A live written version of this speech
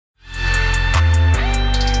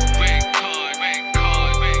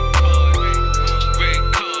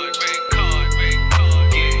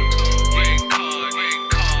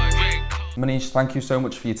Manish, thank you so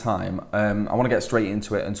much for your time. I want to get straight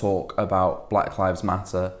into it and talk about Black Lives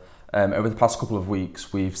Matter. Over the past couple of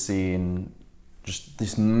weeks, we've seen just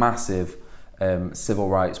this massive civil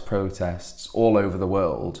rights protests all over the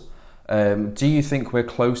world. Do you think we're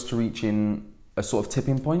close to reaching a sort of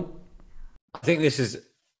tipping point? I think this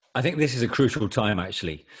is a crucial time,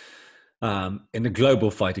 actually, in the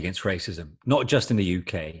global fight against racism, not just in the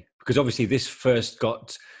UK, because obviously this first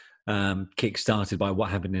got kick-started by what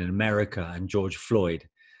happened in America and George Floyd.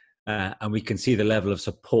 And we can see the level of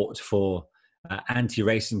support for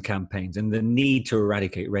anti-racism campaigns and the need to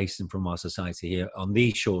eradicate racism from our society here on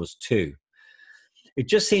these shores too. It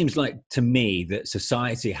just seems like to me that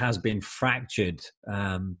society has been fractured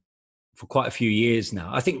for quite a few years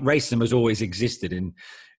now. I think racism has always existed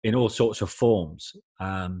in all sorts of forms.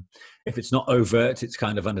 If it's not overt, it's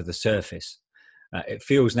kind of under the surface. It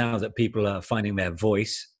feels now that people are finding their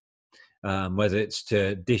voice, whether it's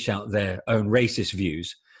to dish out their own racist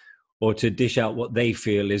views or to dish out what they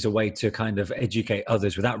feel is a way to kind of educate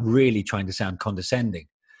others without really trying to sound condescending.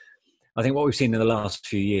 I think what we've seen in the last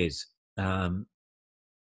few years, kind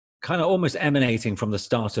of almost emanating from the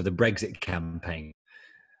start of the Brexit campaign,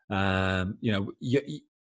 kind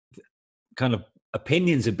of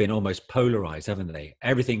opinions have been almost polarized, haven't they?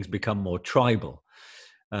 Everything's become more tribal.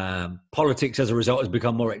 Politics as a result has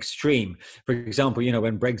become more extreme. For example,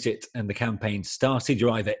 when Brexit and the campaign started,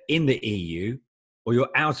 you're either in the EU or you're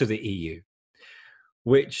out of the EU,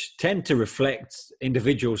 which tend to reflect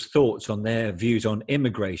individuals' thoughts on their views on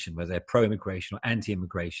immigration, whether they're pro-immigration or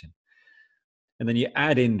anti-immigration. And then you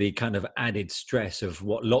add in the kind of added stress of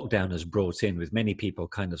what lockdown has brought in, with many people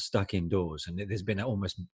kind of stuck indoors. And there's been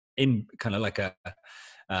almost in kind of like a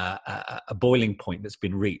boiling point that's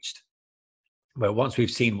been reached. Well, once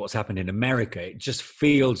we've seen what's happened in America, it just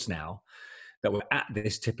feels now that we're at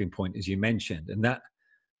this tipping point, as you mentioned, and that,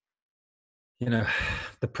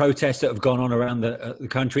 the protests that have gone on around the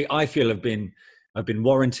country, I feel have been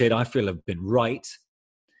warranted. I feel have been right,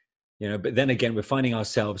 but then again, we're finding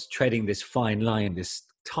ourselves treading this fine line, this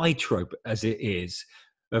tightrope as it is,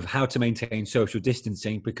 of how to maintain social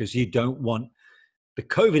distancing, because you don't want the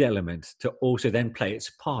COVID element to also then play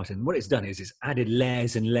its part. And what it's done is it's added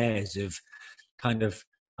layers and layers of kind of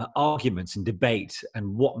arguments and debate,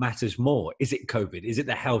 and what matters more. Is it COVID? Is it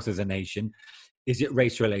the health of the nation? Is it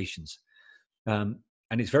race relations? And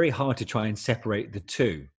it's very hard to try and separate the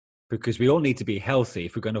two, because we all need to be healthy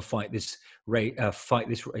if we're going to fight this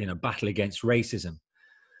battle against racism.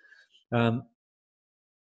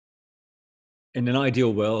 In an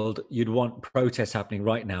ideal world, you'd want protests happening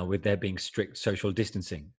right now with there being strict social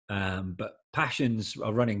distancing. But passions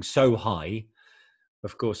are running so high.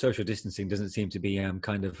 Of course, social distancing doesn't seem to be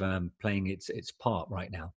playing its part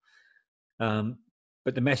right now.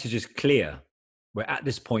 But the message is clear. We're at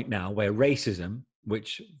this point now where racism,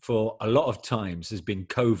 which for a lot of times has been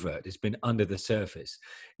covert, it's been under the surface,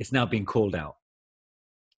 it's now being called out.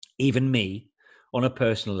 Even me, on a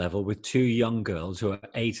personal level, with two young girls who are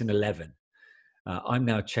 8 and 11, I'm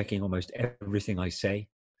now checking almost everything I say.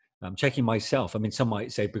 I'm checking myself. I mean, some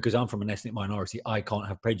might say because I'm from an ethnic minority, I can't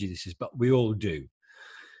have prejudices, but we all do.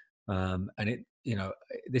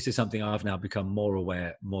 This is something I've now become more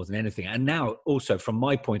aware more than anything. And now also from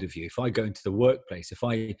my point of view, if I go into the workplace, if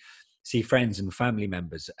I see friends and family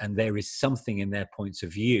members and there is something in their points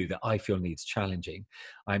of view that I feel needs challenging,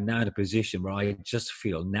 I'm now in a position where I just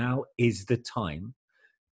feel now is the time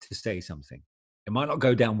to say something. It might not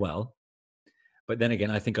go down well, but then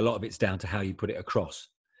again, I think a lot of it's down to how you put it across.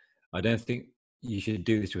 I don't think you should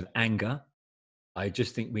do this with anger. I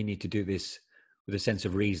just think we need to do this with a sense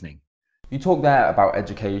of reasoning. You talk there about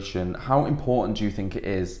education. How important do you think it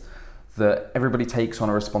is that everybody takes on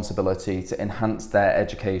a responsibility to enhance their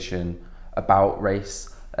education about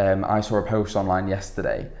race? I saw a post online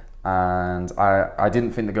yesterday, and I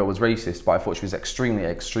didn't think the girl was racist, but I thought she was extremely,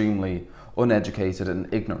 extremely uneducated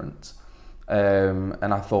and ignorant.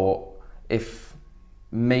 And I thought if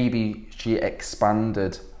maybe she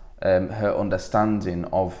expanded her understanding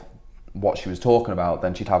of what she was talking about,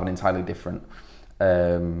 then she'd have an entirely different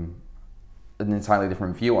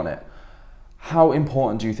view on it. How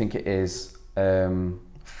important do you think it is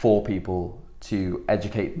for people to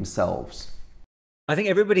educate themselves? I think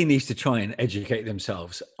everybody needs to try and educate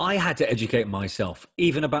themselves. I had to educate myself,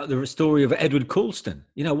 even about the story of Edward Colston.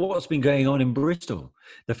 What's been going on in Bristol.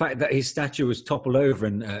 The fact that his statue was toppled over,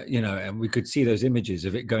 and and we could see those images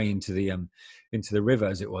of it going into the river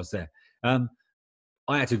as it was there. I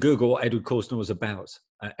had to Google what Edward Colston was about,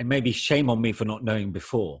 and maybe shame on me for not knowing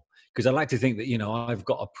before, because I like to think that I've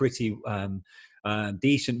got a pretty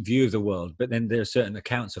decent view of the world, but then there are certain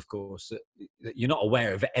accounts, of course, that you're not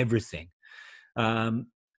aware of everything. Um,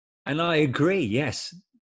 and I agree, yes.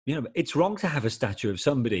 It's wrong to have a statue of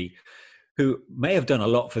somebody who may have done a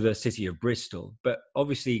lot for the city of Bristol, but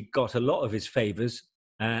obviously got a lot of his favours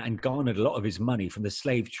and garnered a lot of his money from the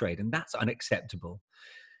slave trade, and that's unacceptable.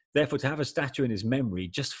 Therefore, to have a statue in his memory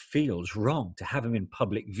just feels wrong to have him in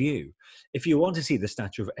public view. If you want to see the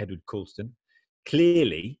statue of Edward Colston,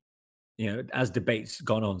 clearly, as debates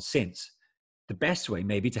gone on since, the best way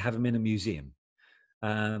may be to have him in a museum,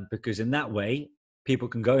 because in that way, people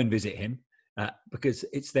can go and visit him because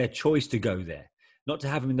it's their choice to go there, not to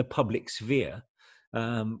have him in the public sphere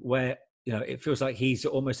where it feels like he's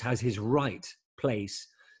almost has his right place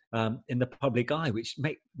in the public eye, which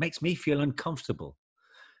makes me feel uncomfortable.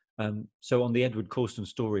 So on the Edward Colston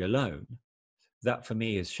story alone, that for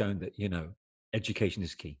me has shown that, education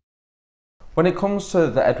is key. When it comes to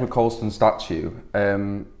the Edward Colston statue,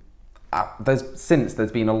 there's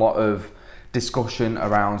been a lot of discussion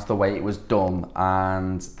around the way it was done,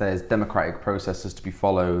 and there's democratic processes to be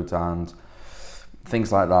followed and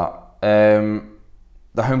things like that.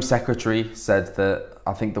 The Home Secretary said that,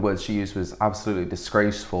 I think the word she used was absolutely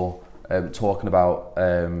disgraceful, talking about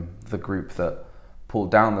the group that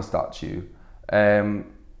pulled down the statue.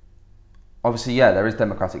 Obviously, yeah, there is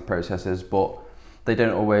democratic processes, but they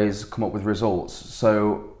don't always come up with results.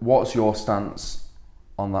 So what's your stance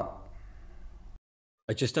on that?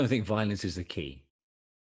 I just don't think violence is the key.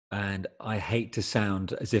 And I hate to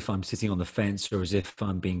sound as if I'm sitting on the fence or as if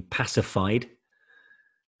I'm being pacified.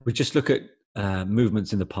 We just look at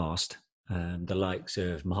movements in the past, the likes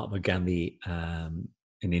of Mahatma Gandhi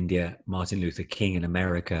in India, Martin Luther King in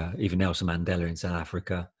America, even Nelson Mandela in South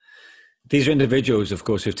Africa. These are individuals, of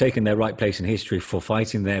course, who've taken their right place in history for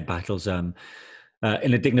fighting their battles in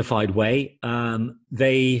a dignified way.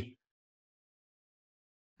 The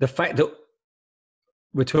fact that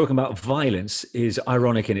we're talking about violence is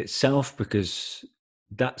ironic in itself, because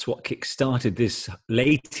that's what kick-started this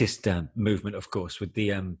latest movement, of course, with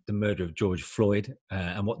the murder of George Floyd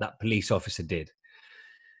and what that police officer did.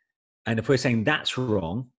 And if we're saying that's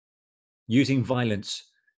wrong, using violence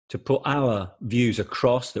to put our views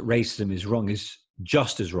across that racism is wrong is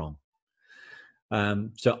just as wrong.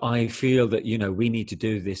 So I feel that, we need to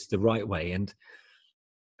do this the right way. And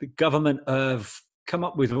the government have come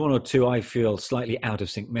up with one or two, I feel, slightly out of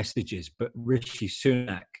sync messages. But Rishi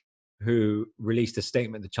Sunak, who released a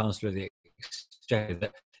statement, the Chancellor of the Exchequer,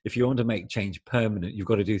 that if you want to make change permanent, you've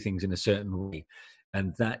got to do things in a certain way.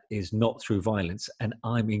 And that is not through violence. And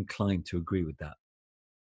I'm inclined to agree with that.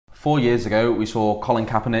 4 years ago, we saw Colin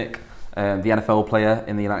Kaepernick, the NFL player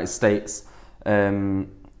in the United States,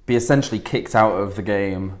 be essentially kicked out of the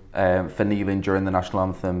game for kneeling during the national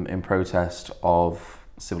anthem in protest of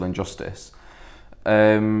civil injustice.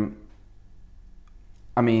 I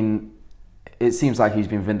mean, it seems like he's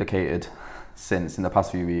been vindicated since in the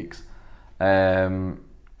past few weeks.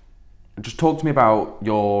 Just talk to me about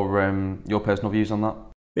your personal views on that.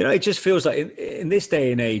 It just feels like in this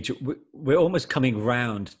day and age, we're almost coming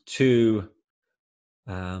round to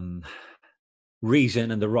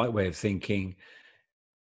reason and the right way of thinking.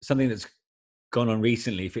 Something that's gone on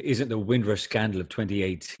recently, if it isn't the Windrush scandal of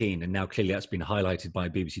 2018, and now clearly that's been highlighted by a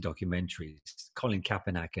BBC documentary, Colin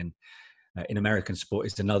Kaepernick and in American sport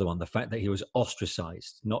is another one. The fact that he was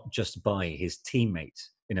ostracized, not just by his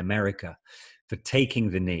teammates in America for taking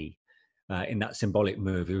the knee in that symbolic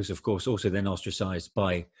move. He was, of course, also then ostracized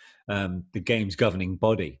by the game's governing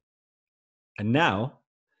body. And now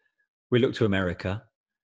we look to America,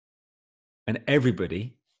 and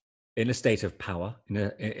everybody in a state of power,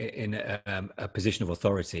 in a position of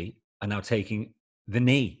authority, are now taking the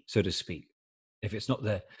knee, so to speak. If it's not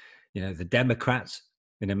the Democrats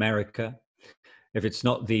in America, if it's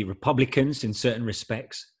not the Republicans in certain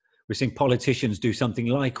respects, we're seeing politicians do something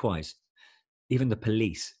likewise. Even the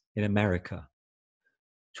police in America,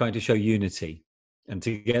 trying to show unity and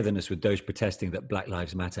togetherness with those protesting that Black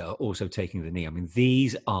Lives Matter, are also taking the knee. I mean,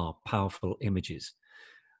 these are powerful images.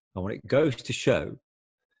 And what it goes to show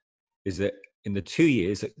is that in the 2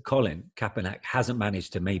 years that Colin Kaepernick hasn't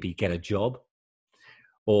managed to maybe get a job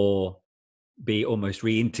or be almost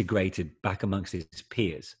reintegrated back amongst his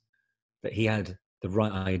peers, that he had the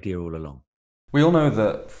right idea all along. We all know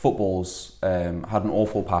that football's had an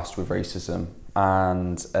awful past with racism,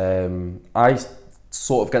 and I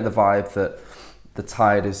sort of get the vibe that the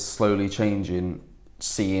tide is slowly changing,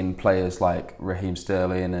 seeing players like Raheem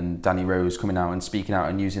Sterling and Danny Rose coming out and speaking out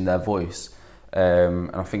and using their voice.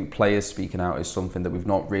 And I think players speaking out is something that we've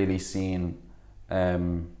not really seen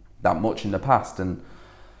that much in the past. And,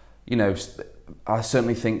 I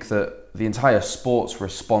certainly think that the entire sports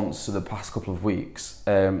response to the past couple of weeks,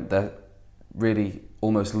 they're really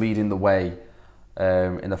almost leading the way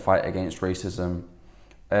in the fight against racism.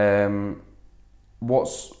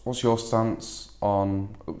 What's your stance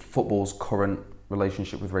on football's current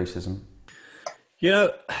relationship with racism? You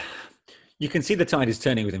know, you can see the tide is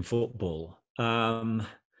turning within football,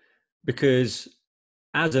 because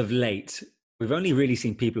as of late, we've only really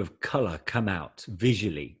seen people of color come out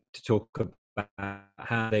visually to talk about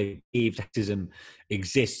how they believe racism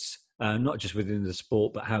exists, not just within the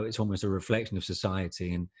sport, but how it's almost a reflection of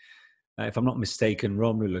society. And if I'm not mistaken,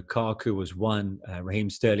 Romelu Lukaku was one,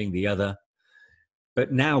 Raheem Sterling the other.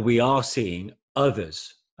 But now we are seeing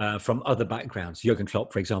others from other backgrounds. Jurgen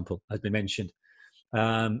Klopp, for example, has been mentioned.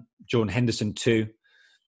 Jordan Henderson too.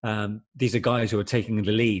 These are guys who are taking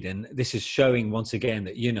the lead, and this is showing once again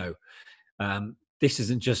that this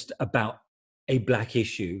isn't just about a black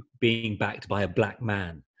issue being backed by a black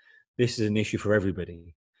man. This is an issue for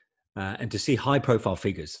everybody. And to see high-profile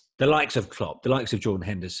figures, the likes of Klopp, the likes of Jordan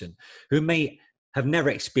Henderson, who may have never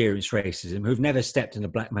experienced racism, who've never stepped in a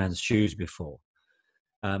black man's shoes before,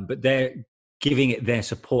 but they're giving it their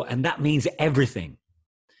support, and that means everything.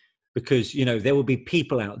 Because, there will be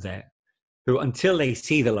people out there who, until they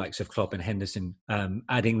see the likes of Klopp and Henderson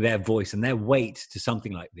adding their voice and their weight to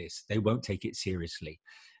something like this, they won't take it seriously.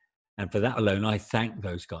 And for that alone, I thank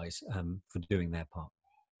those guys for doing their part.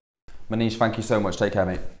 Manish, thank you so much. Take care,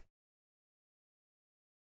 mate.